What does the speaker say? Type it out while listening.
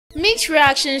Mixed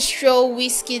reactions show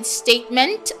Wizkid's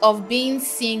statement of being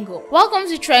single. Welcome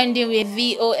to Trending with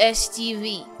VOS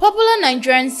TV. Popular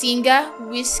Nigerian singer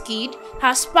Wizkid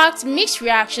has sparked mixed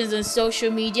reactions on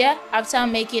social media after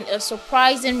making a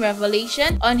surprising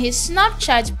revelation on his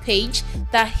Snapchat page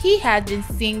that he had been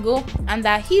single and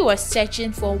that he was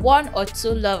searching for one or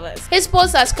two lovers. His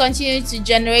post has continued to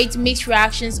generate mixed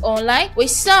reactions online,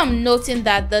 with some noting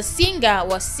that the singer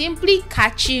was simply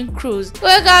catching cruise.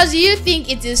 Well guys, do you think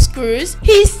it is cruise?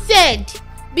 He said,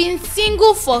 been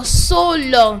single for so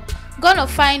long, gonna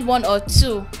find one or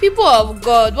two. People of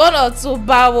God, one or two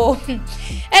bow.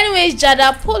 Anyways,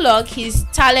 Jada Pollock, his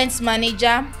talent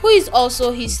manager, who is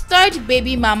also his third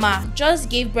baby mama, just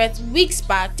gave birth weeks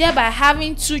back, thereby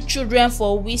having two children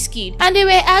for Wizkid, and they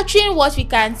were actually what we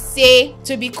can say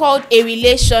to be called a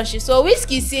relationship. So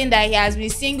Wizkid saying that he has been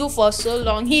single for so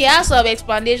long, he has some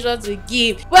explanation to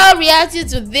give. Well, reacting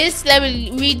to this, let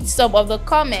me read some of the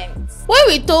comments. When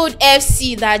we told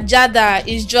FC that Jada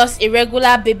is just a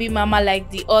regular baby mama like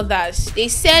the others, they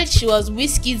said she was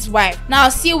Wizkid's wife. Now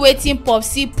see waiting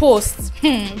Popsy post.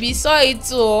 We saw it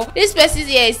too. This person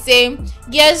here is saying,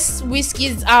 guess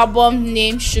Wizkid's album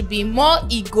name should be More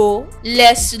Ego,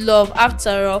 Less Love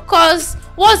after all. Cause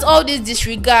what's all this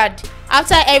disregard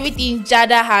after everything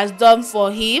Jada has done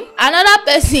for him? Another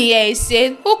person here is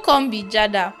saying, who can be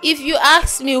Jada? If you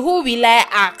ask me, who will I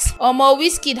ask? More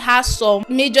Wizkid has some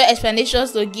major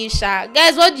explanations to give, sha.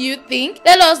 Guys, what do you think?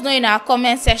 Let us know in our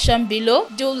comment section below.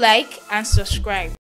 Do like and subscribe.